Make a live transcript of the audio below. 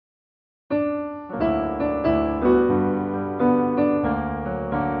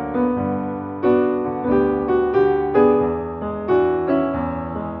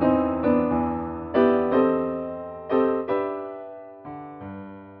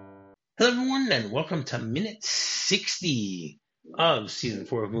Hello, everyone, and welcome to minute 60 of season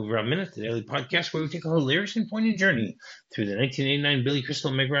 4 of MovieRob Minute, the daily podcast where we take a hilarious and poignant journey through the 1989 Billy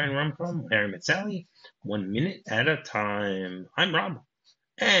Crystal Meg Ryan rom-com Harry Met Sally, 1 minute at a time. I'm Rob,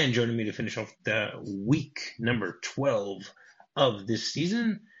 and joining me to finish off the week number 12 of this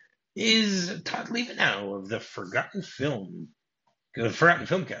season is Todd Leavenow of the Forgotten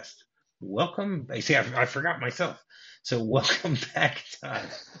Filmcast. Welcome. See, I forgot myself. So welcome back, Todd.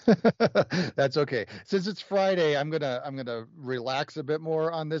 That's okay. Since it's Friday, I'm gonna relax a bit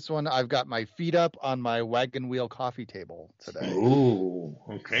more on this one. I've got my feet up on my wagon wheel coffee table today. Ooh,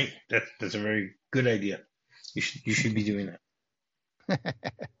 okay. That's a very good idea. You should be doing that.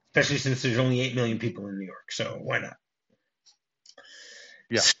 Especially since there's only 8 million people in New York, so why not?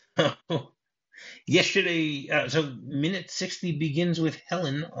 Yeah. So, yesterday, so minute 60 begins with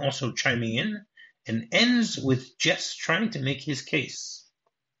Helen also chiming in and ends with Jess trying to make his case.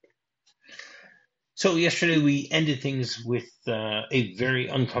 So yesterday we ended things with a very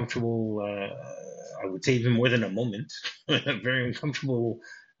uncomfortable, I would say even more than a moment, a very uncomfortable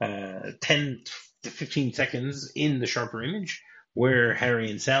 10 to 15 seconds in the sharper image where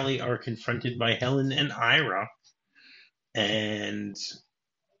Harry and Sally are confronted by Helen and Ira. And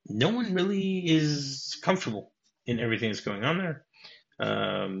no one really is comfortable in everything that's going on there.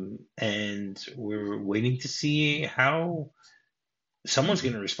 And we're waiting to see how someone's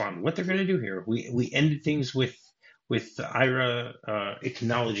going to respond, what they're going to do here. We ended things with Ira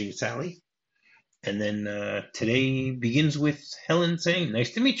acknowledging Sally. And then today begins with Helen saying,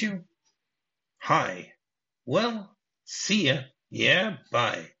 "Nice to meet you." "Hi." "Well, see ya." "Yeah,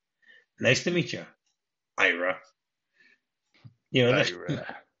 bye." "Nice to meet you, Ira." You know,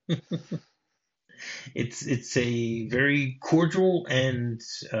 Ira. it's a very cordial and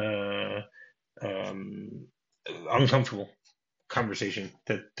uncomfortable conversation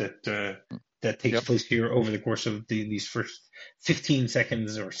that takes place here over the course of these first 15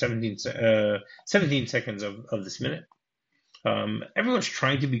 seconds or 17 seconds of this minute. Everyone's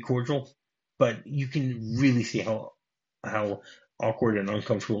trying to be cordial, but you can really see how awkward and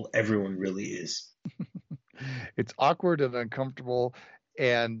uncomfortable everyone really is. It's awkward and uncomfortable,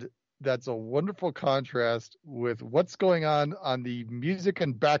 and that's a wonderful contrast with what's going on the music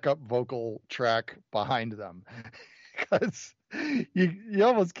and backup vocal track behind them. Because you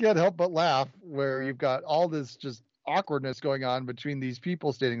almost can't help but laugh where you've got all this just awkwardness going on between these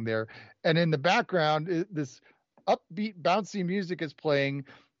people standing there, and in the background this upbeat bouncy music is playing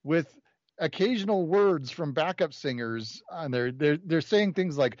with occasional words from backup singers on there. They're saying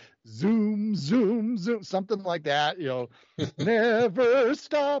things like zoom zoom zoom, something like that, never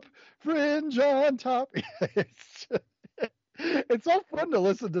stop, fringe on top. It's so fun to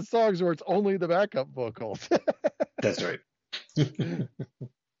listen to songs where it's only the backup vocals. That's right. And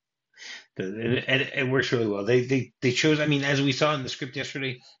it works really well. They chose, I mean, as we saw in the script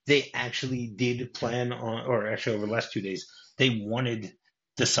yesterday, they actually did plan on, or actually over the last 2 days, they wanted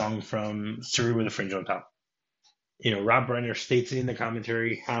the song from Surrey with a Fringe on Top. Rob Reiner states in the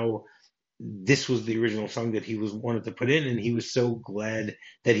commentary how this was the original song that he wanted to put in, and he was so glad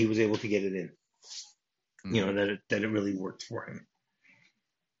that he was able to get it in. That it really worked for him.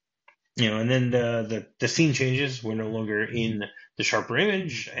 And then the scene changes. We're no longer in the sharper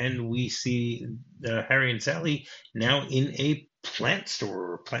image, and we see Harry and Sally now in a plant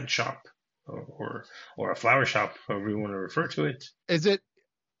store or plant shop or a flower shop, however you want to refer to it. Is it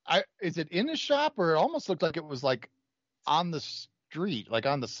in a shop, or it almost looked like it was like on the street, like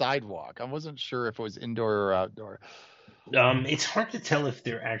on the sidewalk? I wasn't sure if it was indoor or outdoor. It's hard to tell if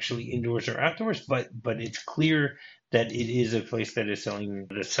they're actually indoors or outdoors, but it's clear that it is a place that is selling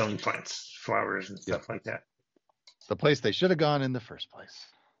plants, flowers, and stuff like that. The place they should have gone in the first place.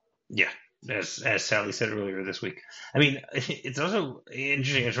 Yeah, as Sally said earlier this week. I mean, it's also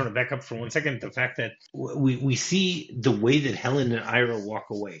interesting. I just want to back up for 1 second. The fact that we see the way that Helen and Ira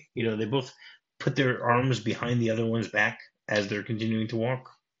walk away. They both put their arms behind the other one's back as they're continuing to walk.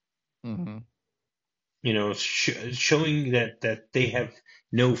 Mm-hmm. Showing that they have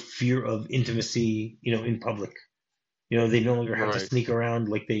no fear of intimacy, in public. They no longer have to sneak around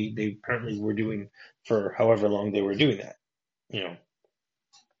like they apparently were doing for however long they were doing that.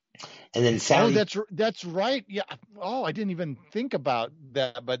 And then Sally. Oh, that's right. Yeah. Oh, I didn't even think about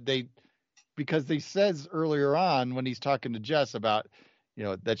that, but because they says earlier on when he's talking to Jess about,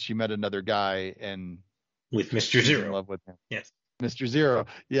 that she met another guy and with Mr. Zero. In love with him. Yes. Mr. Zero.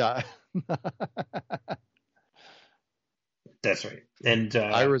 Yeah. That's right. And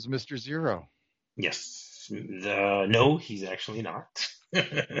Ira's Mr. Zero. Yes. No, he's actually not.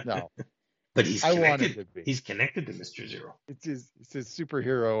 No. but he's I want him connected. to be. He's connected to Mr. Zero. It's his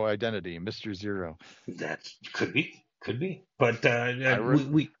superhero identity, Mr. Zero. That could be. But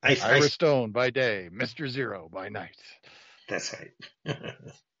Ira, I Ira Stone by day, Mr. Zero by night. that's right.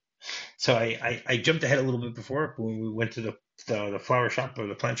 So I jumped ahead a little bit before when we went to the flower shop or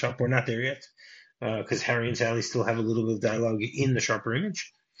the plant shop. We're not there yet because Harry and Sally still have a little bit of dialogue in the sharper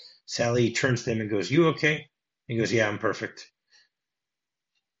image. Sally turns to him and goes, "You okay?" He goes, "Yeah, I'm perfect."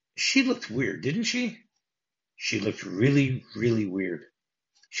 She looked weird, didn't she? She looked really, really weird.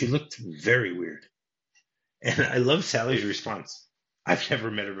 She looked very weird. And I love Sally's response. I've never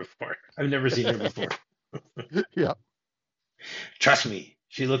met her before. I've never seen her before. Yeah. Trust me,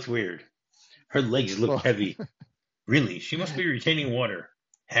 she looked weird. Her legs looked Well, heavy. Really, she must be retaining water.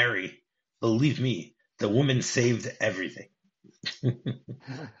 Harry, believe me, the woman saved everything.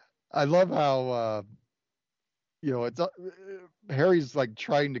 I love how it's Harry's like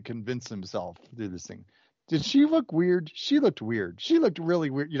trying to convince himself to do this thing. Did she look weird? She looked weird. She looked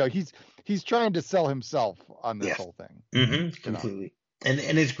really weird. He's trying to sell himself on this Yes. whole thing. Completely. And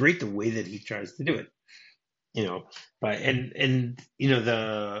it's great the way that he tries to do it. But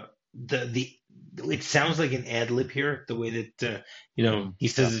the it sounds like an ad lib here, the way that he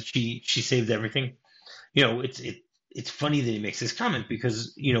says that she saved everything. It's funny that he makes this comment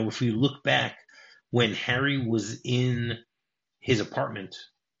because if we look back when Harry was in his apartment,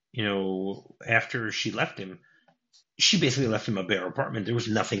 after she left him, she basically left him a bare apartment. There was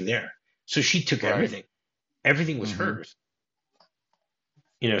nothing there, so she took Right. everything. Everything was hers.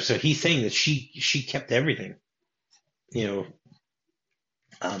 So he's saying that she kept everything.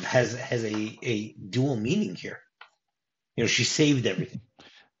 Has a dual meaning here. She saved everything.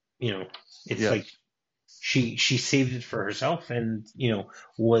 It's like she saved it for herself, and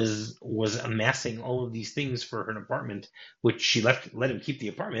was amassing all of these things for her apartment, which she let him keep the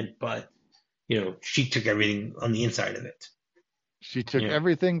apartment, but she took everything on the inside of it. She took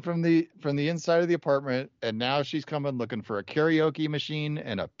everything from the inside of the apartment, and now she's coming looking for a karaoke machine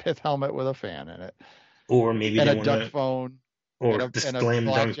and a pith helmet with a fan in it, or maybe and a duck phone, or and a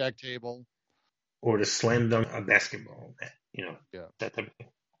blackjack table, or to slam dunk a basketball. That type of thing.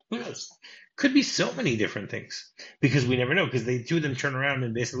 Who knows? Could be so many two things because we never know because they two of them turn around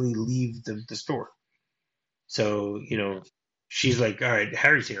and basically leave the store. So she's like, "All right,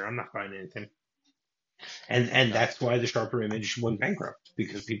 Harry's here. I'm not buying anything." And that's why the sharper image went bankrupt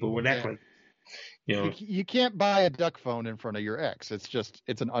because people would act like, you can't buy a duck phone in front of your ex.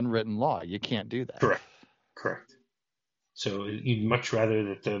 It's an unwritten law. You can't do that. Correct. So you'd much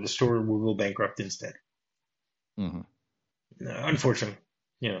rather that the store will go bankrupt instead. Mm-hmm. Unfortunately,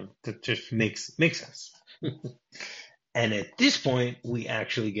 that just makes sense. And at this point, we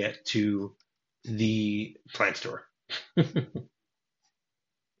actually get to the plant store.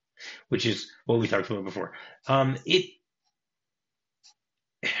 Which is what we talked about before. I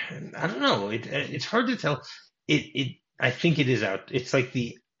don't know. It's hard to tell. I think it is out. It's like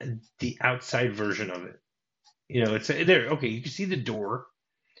the outside version of it. It's there. Okay, you can see the door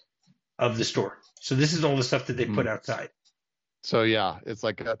of the store. So this is all the stuff that they put outside. So yeah, it's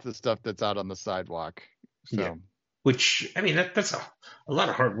like that's the stuff that's out on the sidewalk. So. Yeah. Which that's a lot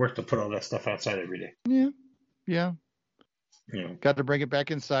of hard work to put all that stuff outside every day. Yeah. Got to bring it back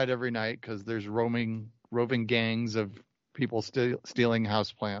inside every night because there's roving gangs of people stealing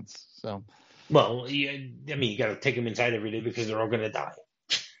houseplants. So, well, you got to take them inside every day because they're all going to die.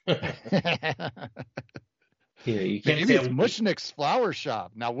 You can't. Maybe it's Mushnick's flower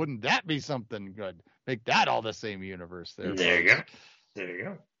shop. Now, wouldn't that be something good? Make that all the same universe. There you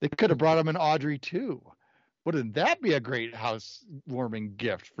go. They could have brought him an Audrey too. Wouldn't that be a great housewarming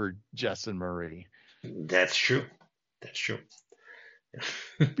gift for Jess and Marie? That's true.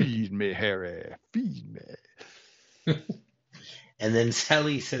 Feed me, Harry. Feed me. And then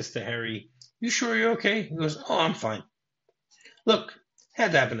Sally says to Harry, "You sure you're okay?" He goes, "Oh, I'm fine. Look,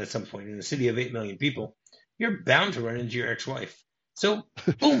 had to happen at some point in a city of 8 million people. You're bound to run into your ex-wife. So,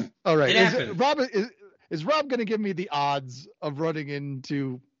 boom. All right. It happened." Is Rob going to give me the odds of running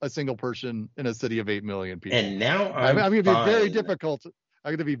into a single person in a city of 8 million people? And now I'm going to be very difficult.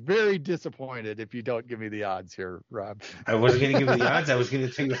 I'm going to be very disappointed if you don't give me the odds here, Rob. I wasn't going to give you the odds. I was going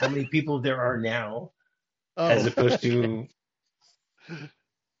to tell you how many people there are now, as opposed to,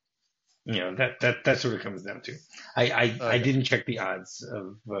 that's what it comes down to. I didn't check the odds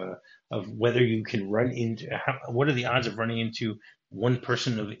of whether you can run into. What are the odds of running into one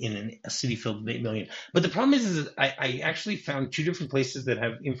person in a city filled with 8 million? But the problem is that I actually found two different places that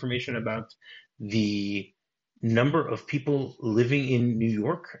have information about the number of people living in New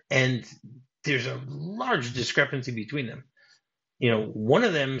York, and there's a large discrepancy between them. one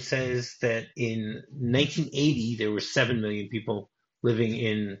of them says that in 1980 there were 7 million people living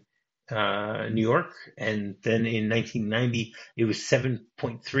in New York, and then in 1990 it was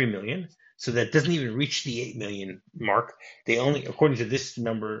 7.3 million. So that doesn't even reach the 8 million mark. They only, according to this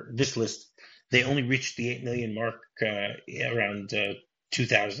list, they only reached the 8 million mark around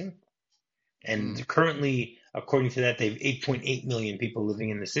 2000. And currently, according to that, they have 8.8 million people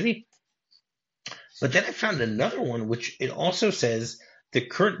living in the city. But then I found another one, which it also says the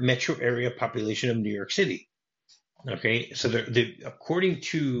current metro area population of New York City. Okay, so according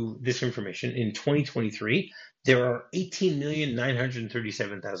to this information, in 2023, there are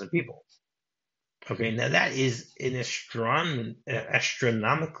 18,937,000 people. Okay, now that is an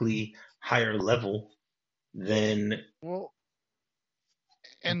astronomically higher level than Well,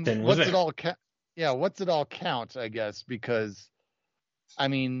 and was what's it there. all count? Yeah, what's it all count? I guess because I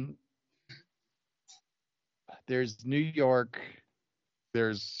mean, there's New York,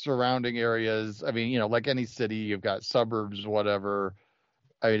 there's surrounding areas. I mean, like any city, you've got suburbs, whatever.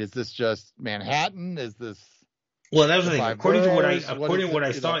 I mean, is this just Manhattan? Is this Well, that was the the thing. five boroughs? What According is to it? what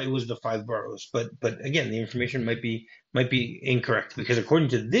I saw, it was the 5 boroughs. But again, the information might be incorrect, because according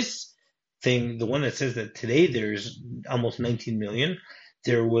to this thing, the one that says that today there's almost 19 million,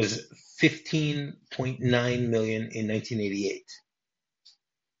 there was 15.9 million in 1988.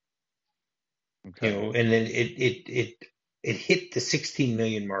 Okay. And then it hit the 16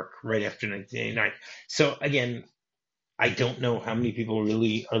 million mark right after 1989. So again, I don't know how many people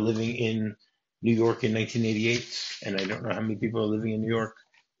really are living in New York in 1988, and I don't know how many people are living in New York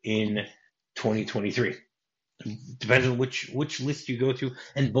in 2023. Depends on which list you go to,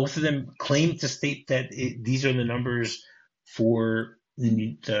 and both of them claim to state that these are the numbers for the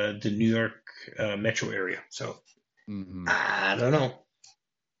New York metro area. So I don't know.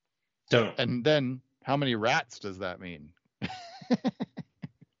 Don't know. And then how many rats does that mean?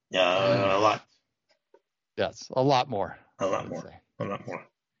 A lot. Yes, a lot more. A lot more. A lot more.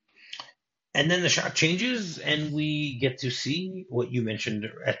 And then the shot changes, and we get to see what you mentioned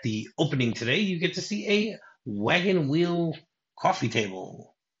at the opening today. You get to see a wagon wheel coffee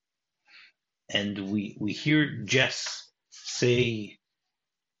table. And we hear Jess say,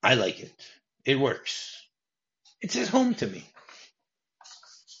 I like it. It works. It says home to me.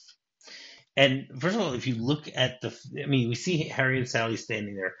 And first of all, if you look at we see Harry and Sally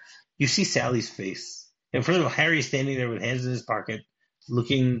standing there. You see Sally's face. And first of all, Harry's standing there with hands in his pocket,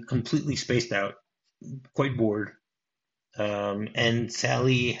 looking completely spaced out, quite bored. And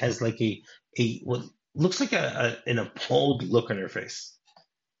Sally has like a what looks like an appalled look on her face.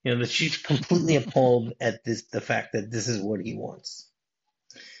 That she's completely appalled at the fact that this is what he wants.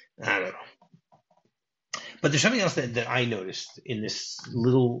 I don't know. But there's something else that I noticed in this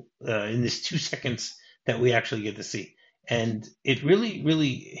in this 2 seconds that we actually get to see. And it really,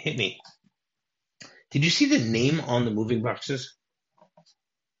 really hit me. Did you see the name on the moving boxes?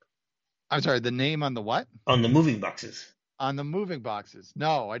 I'm sorry, the name on the what? On the moving boxes. On the moving boxes.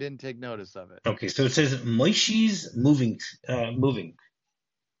 No, I didn't take notice of it. Okay, so it says Moishi's moving.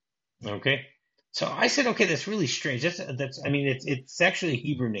 Okay. So I said, okay, that's really strange. It's actually a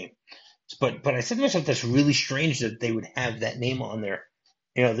Hebrew name. But I said to myself, that's really strange that they would have that name on there.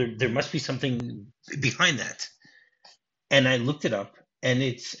 There must be something behind that. And I looked it up, and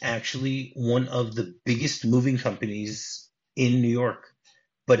it's actually one of the biggest moving companies in New York.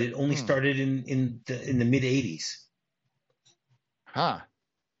 But it only started in the mid '80s. Huh.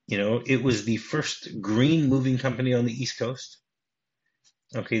 It was the first green moving company on the East Coast.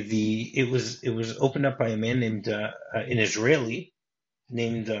 Okay, it was opened up by a man named an Israeli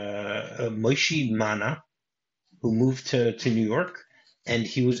named Moshe Mana, who moved to New York, and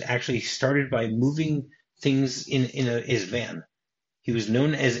he was actually started by moving things in his van. He was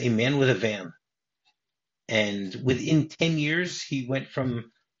known as a man with a van, and within 10 years, he went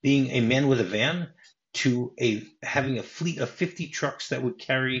from being a man with a van to having a fleet of 50 trucks that would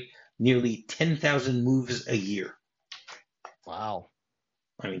carry nearly 10,000 moves a year. Wow.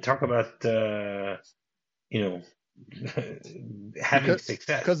 Talk about having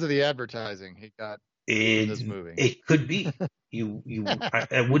success because of the advertising he got in this movie. It could be.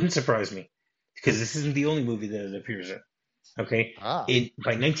 It wouldn't surprise me, because this isn't the only movie that it appears in. Okay. By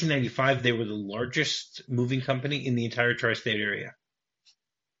 1995, they were the largest moving company in the entire tri-state area.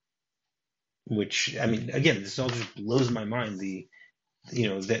 Which, again, this all just blows my mind.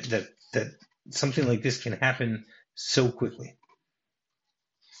 That something like this can happen so quickly.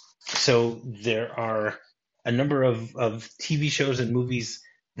 So there are a number of TV shows and movies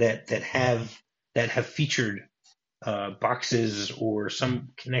that have featured boxes or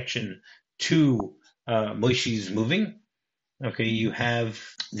some connection to Moshi's moving. Okay, you have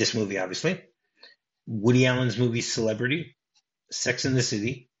this movie, obviously. Woody Allen's movie Celebrity, Sex and the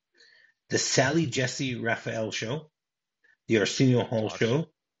City, The Sally Jesse Raphael Show, The Arsenio Hall Watch. Show,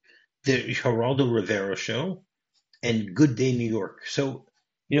 The Geraldo Rivera Show, and Good Day New York. So,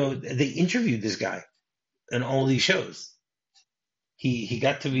 they interviewed this guy in all these shows. He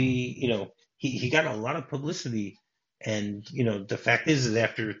got to be, he got a lot of publicity. And, the fact is that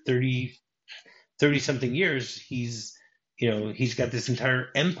after 30 something years, he's got this entire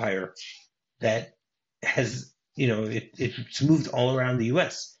empire that has, it's moved all around the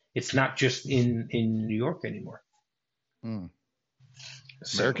U.S. It's not just in New York anymore. Hmm.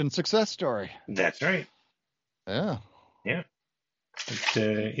 So American success story. that's right. Yeah. Yeah.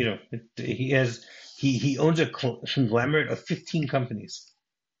 He owns a conglomerate of 15 companies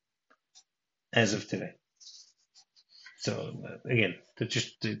as of today. So again,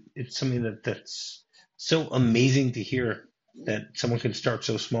 it's something that's so amazing to hear that someone can start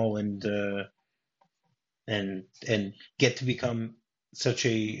so small and get to become such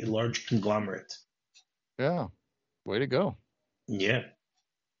a large conglomerate. Yeah. Way to go. Yeah,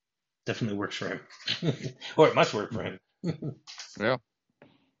 definitely works for him, or it must work for him. Yeah.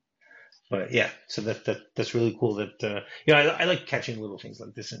 But yeah, so that's really cool. That I like catching little things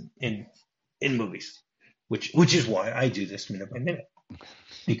like this in movies, which is why I do this minute by minute,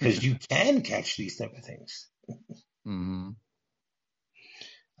 because you can catch these type of things. Hmm.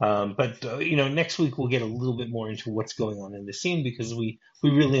 But next week we'll get a little bit more into what's going on in the scene, because we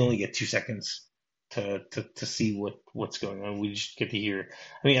really only get 2 seconds to see what's going on. We just get to hear.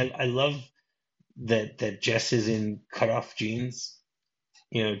 I mean, I love that Jess is in cut off jeans.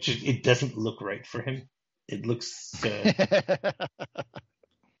 Just it doesn't look right for him. It looks, I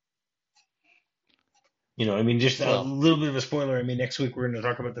mean, just a Well, little bit of a spoiler. I mean, next week we're going to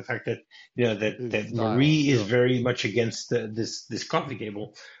talk about the fact that his that style. Marie is Yeah. very much against this coffee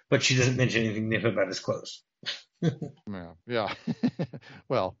table, but she doesn't mention anything negative about his clothes. Yeah. Yeah.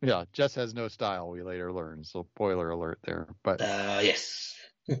 Well, yeah. Jess has no style. We later learn. So spoiler alert there. But Yes.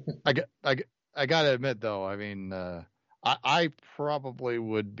 I get, I get, I gotta admit though. I mean, I probably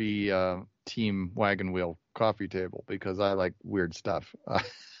would be team wagon wheel coffee table because I like weird stuff.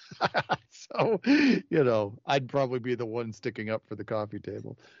 So I'd probably be the one sticking up for the coffee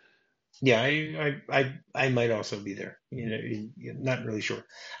table. Yeah, I might also be there. Not really sure.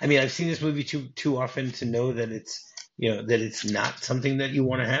 I mean, I've seen this movie too often to know that it's not something that you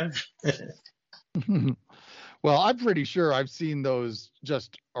want to have. Well, I'm pretty sure I've seen those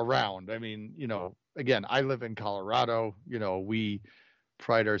just around. I mean, again, I live in Colorado. We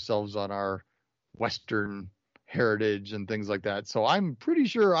pride ourselves on our Western heritage and things like that. So I'm pretty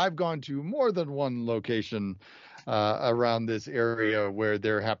sure I've gone to more than one location around this area where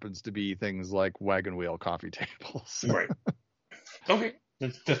there happens to be things like wagon wheel coffee tables. Right. Okay.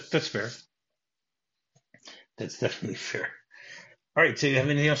 That's fair. That's definitely fair. All right. So, you have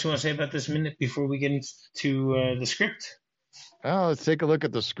anything else you want to say about this minute before we get into the script? Well, let's take a look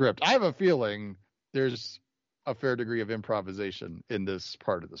at the script. I have a feeling there's a fair degree of improvisation in this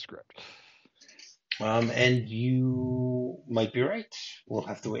part of the script. And you might be right. We'll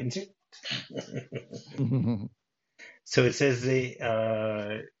have to wait and see. So it says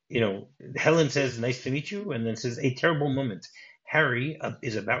Helen says, "Nice to meet you," and then says, "A terrible moment. Harry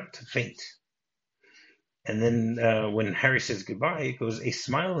is about to faint." And then when Harry says goodbye, it goes, "A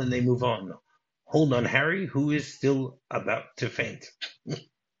smile," and they move on. "Hold on, Harry, who is still about to faint."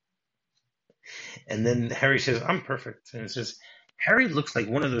 And then Harry says, "I'm perfect." And it says, "Harry looks like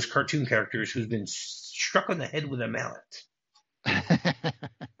one of those cartoon characters who's been struck on the head with a mallet."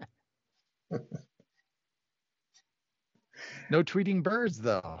 No tweeting birds,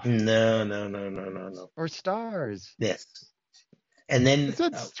 though. No, no, no, no, no, no. Or stars. Yes. And then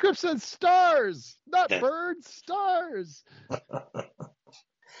Script said stars, not that, birds, stars.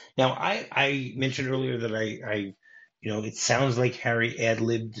 now I mentioned earlier that it sounds like Harry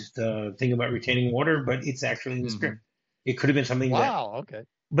ad-libbed the thing about retaining water, but it's actually in the Mm-hmm. script. It could have been something Wow, okay.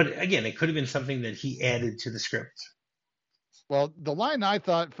 but again, it could have been something that he added to the script. Well, the line I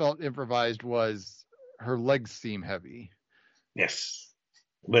thought felt improvised was her legs seem heavy. Yes,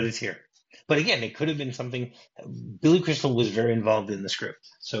 but it's here. But again, it could have been something. Billy Crystal was very involved in the script,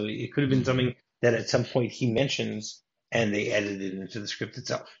 so it could have been Mm-hmm. something that at some point he mentions, and they added it into the script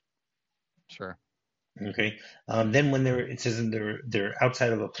itself. Sure. Okay. Then when it says they're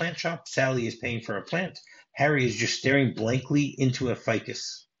outside of a plant shop, Sally is paying for a plant. Harry is just staring blankly into a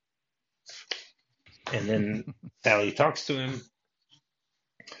ficus, and then Sally talks to him,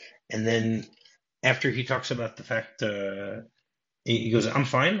 and then after he talks about the fact He goes, I'm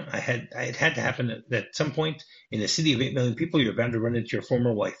fine. It had to happen at some point in a city of 8 million people. You're bound to run into your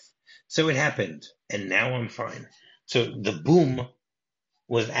former wife. So it happened, and now I'm fine. So the boom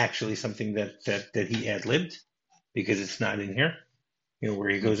was actually something that he ad libbed because it's not in here. Where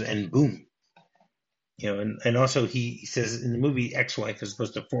he goes and boom. And also he says in the movie ex-wife as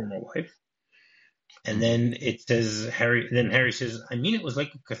opposed to former wife. And then it says Harry says, I mean, it was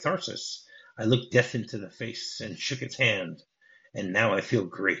like a catharsis. I looked death into the face and shook its hand, and now I feel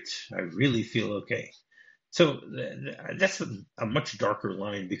great. I really feel okay. So that's a much darker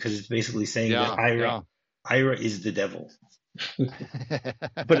line because it's basically saying that Yeah, yeah. Ira is the devil.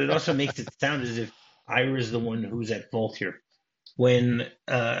 But it also makes it sound as if Ira is the one who's at fault here. When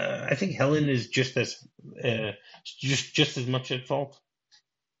I think Helen is just as much at fault.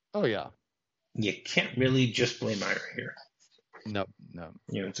 Oh yeah. You can't really just blame Ira here. No, no.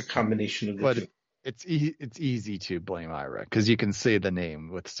 It's a combination of the But two. it's easy to blame Ira because you can say the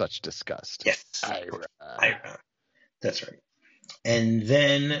name with such disgust. Yes, Ira. That's right. And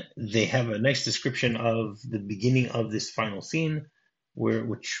then they have a nice description of the beginning of this final scene,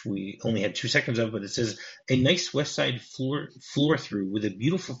 which we only had 2 seconds of, but it says a nice West Side floor through with a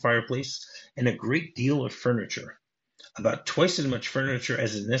beautiful fireplace and a great deal of furniture. About twice as much furniture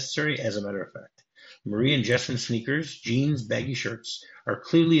as is necessary, as a matter of fact. Marie and Jessam's sneakers, jeans, baggy shirts are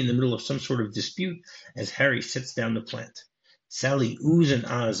clearly in the middle of some sort of dispute as Harry sets down the plant. Sally oohs and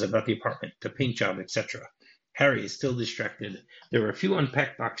ahs about the apartment, the paint job, etc. Harry is still distracted. There are a few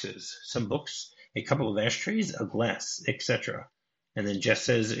unpacked boxes, some books, a couple of ashtrays, a glass, etc. And then Jess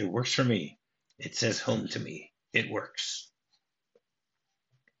says, it works for me. It says home to me. It works.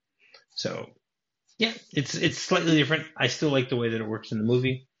 So, yeah, it's slightly different. I still like the way that it works in the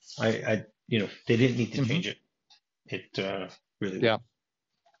movie. They didn't need to change it. It really Yeah.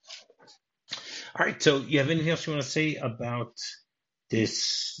 All right. So, you have anything else you want to say about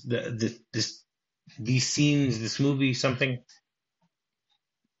these scenes, this movie, something?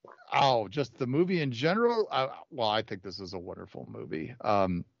 Oh, just the movie in general. I think this is a wonderful movie.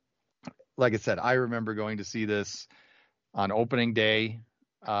 Like I said, I remember going to see this on opening day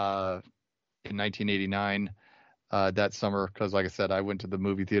in 1989 that summer because, like I said, I went to the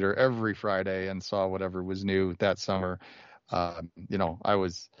movie theater every Friday and saw whatever was new that summer. I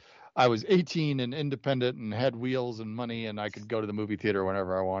was 18 and independent and had wheels and money, and I could go to the movie theater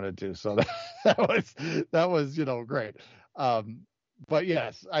whenever I wanted to. So that was great. But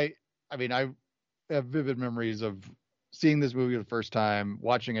yes, I have vivid memories of seeing this movie the first time,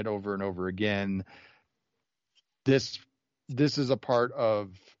 watching it over and over again. This is a part of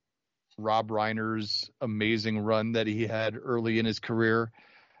Rob Reiner's amazing run that he had early in his career.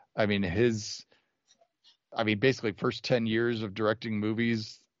 Basically first 10 years of directing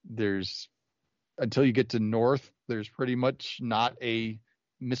movies, until you get to North, there's pretty much not a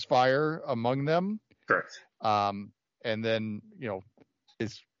misfire among them. Correct. And then,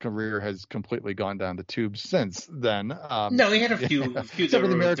 his career has completely gone down the tubes since then. No, he had a few except for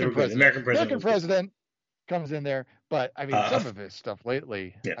the American President. American President comes in there. But some of his stuff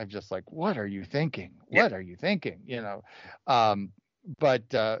lately, yeah. I'm just like, what are you thinking? Yeah. What are you thinking? But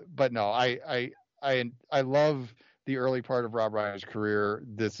no, I love the early part of Rob Reiner's career.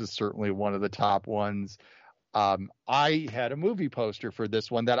 This is certainly one of the top ones. I had a movie poster for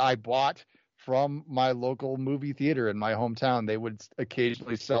this one that I bought from my local movie theater in my hometown. They would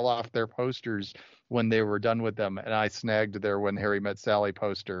occasionally sell off their posters when they were done with them, and I snagged their When Harry Met Sally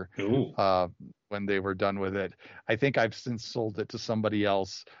poster when they were done with it. I think I've since sold it to somebody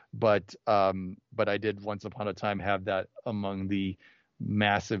else, but I did once upon a time have that among the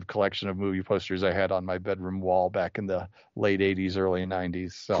massive collection of movie posters I had on my bedroom wall back in the late 80s, early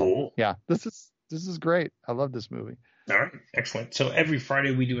 90s. So cool. Yeah, this is great. I love this movie. All right, excellent. So every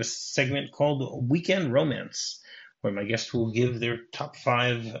Friday we do a segment called Weekend Romance, where my guests will give their top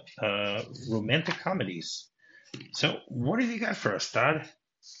 5 romantic comedies. So what have you got for us, Todd?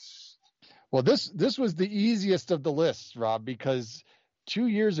 Well, this was the easiest of the lists, Rob, because 2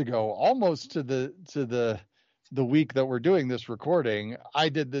 years ago, almost to the week that we're doing this recording, I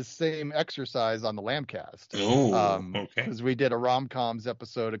did this same exercise on the Lambcast. Oh, okay. Because we did a rom-coms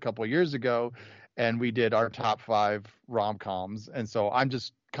episode a couple of years ago, and we did our top 5 rom-coms, and so I'm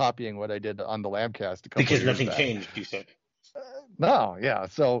just copying what I did on the Lambcast a couple because of years nothing back. changed, you said. No, yeah.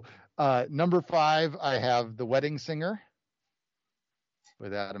 So number 5, I have The Wedding Singer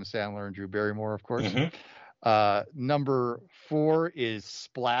with Adam Sandler and Drew Barrymore, of course. Mm-hmm. Number 4 is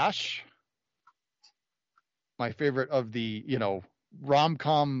Splash. My favorite of the,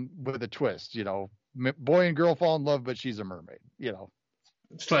 rom-com with a twist, boy and girl fall in love, but she's a mermaid,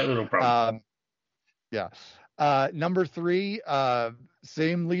 Slight little problem. Yeah. Number 3,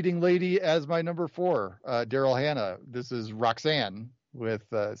 same leading lady as my number 4, Daryl Hannah. This is Roxanne with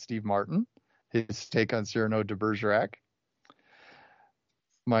Steve Martin, his take on Cyrano de Bergerac.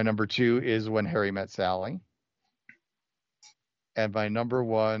 My number 2 is When Harry Met Sally. And my number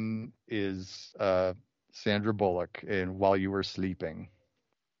 1 is Sandra Bullock in While You Were Sleeping,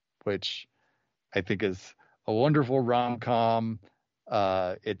 which I think is a wonderful rom-com.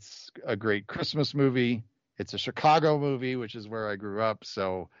 It's a great Christmas movie. It's a Chicago movie, which is where I grew up.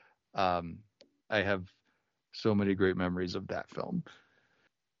 So I have so many great memories of that film.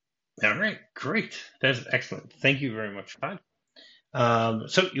 All right, great. That's excellent. Thank you very much, Todd.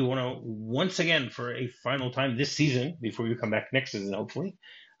 So you want to, once again, for a final time this season, before you come back next season, hopefully,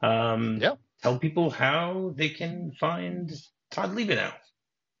 tell people how they can find Todd Liebenow.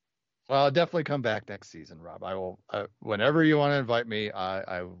 Well, I'll definitely come back next season, Rob. I will, whenever you want to invite me,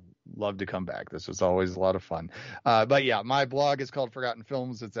 I love to come back. This was always a lot of fun. But yeah, my blog is called Forgotten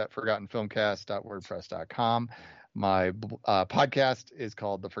Films. It's at forgottenfilmcast.wordpress.com. My podcast is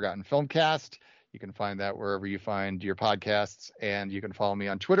called The Forgotten Filmcast. You can find that wherever you find your podcasts, and you can follow me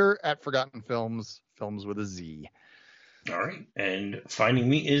on Twitter at Forgotten Films, films with a Z. All right, and finding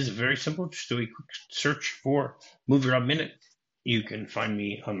me is very simple. Just do a quick search for MovieRob Minute. You can find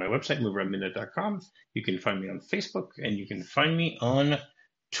me on my website, MovieRobMinute.com. You can find me on Facebook, and you can find me on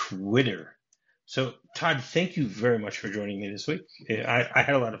Twitter. So, Todd, thank you very much for joining me this week. I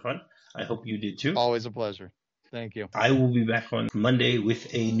had a lot of fun. I hope you did too. Always a pleasure. Thank you. I will be back on Monday with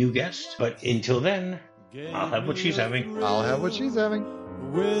a new guest, but until then, I'll have what she's having. I'll have what she's having.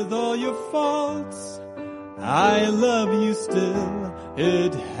 With all your faults, I love you still.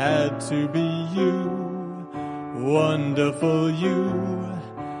 It had to be you. Wonderful you.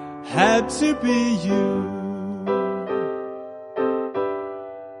 Had to be you.